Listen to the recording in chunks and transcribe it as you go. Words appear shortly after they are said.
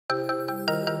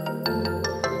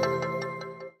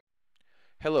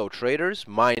Hello traders,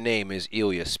 my name is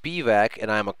Ilya Spivak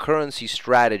and I'm a currency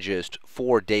strategist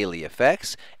for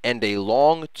DailyFX and a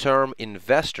long-term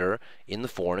investor in the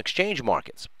foreign exchange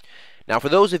markets. Now for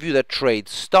those of you that trade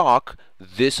stock,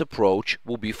 this approach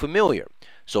will be familiar.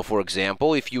 So for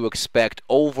example, if you expect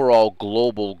overall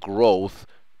global growth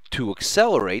to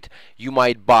accelerate, you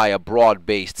might buy a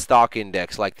broad-based stock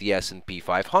index like the S&P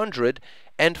 500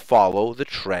 and follow the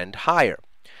trend higher.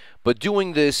 But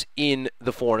doing this in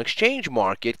the foreign exchange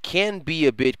market can be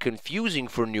a bit confusing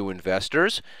for new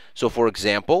investors. So for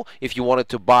example, if you wanted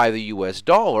to buy the US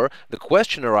dollar, the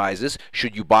question arises,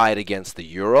 should you buy it against the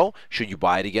euro? Should you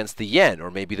buy it against the yen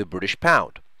or maybe the British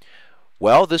pound?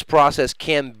 Well, this process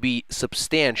can be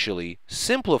substantially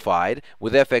simplified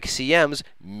with FXCM's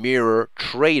Mirror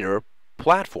Trader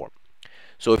platform.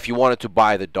 So if you wanted to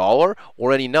buy the dollar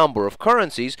or any number of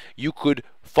currencies, you could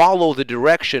follow the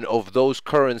direction of those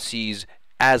currencies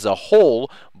as a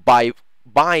whole by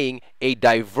buying a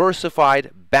diversified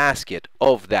basket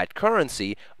of that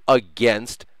currency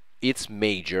against its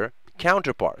major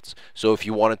counterparts. So if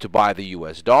you wanted to buy the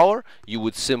US dollar, you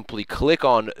would simply click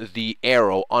on the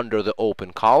arrow under the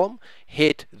open column,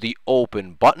 hit the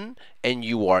open button, and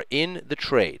you are in the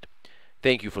trade.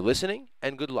 Thank you for listening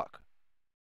and good luck.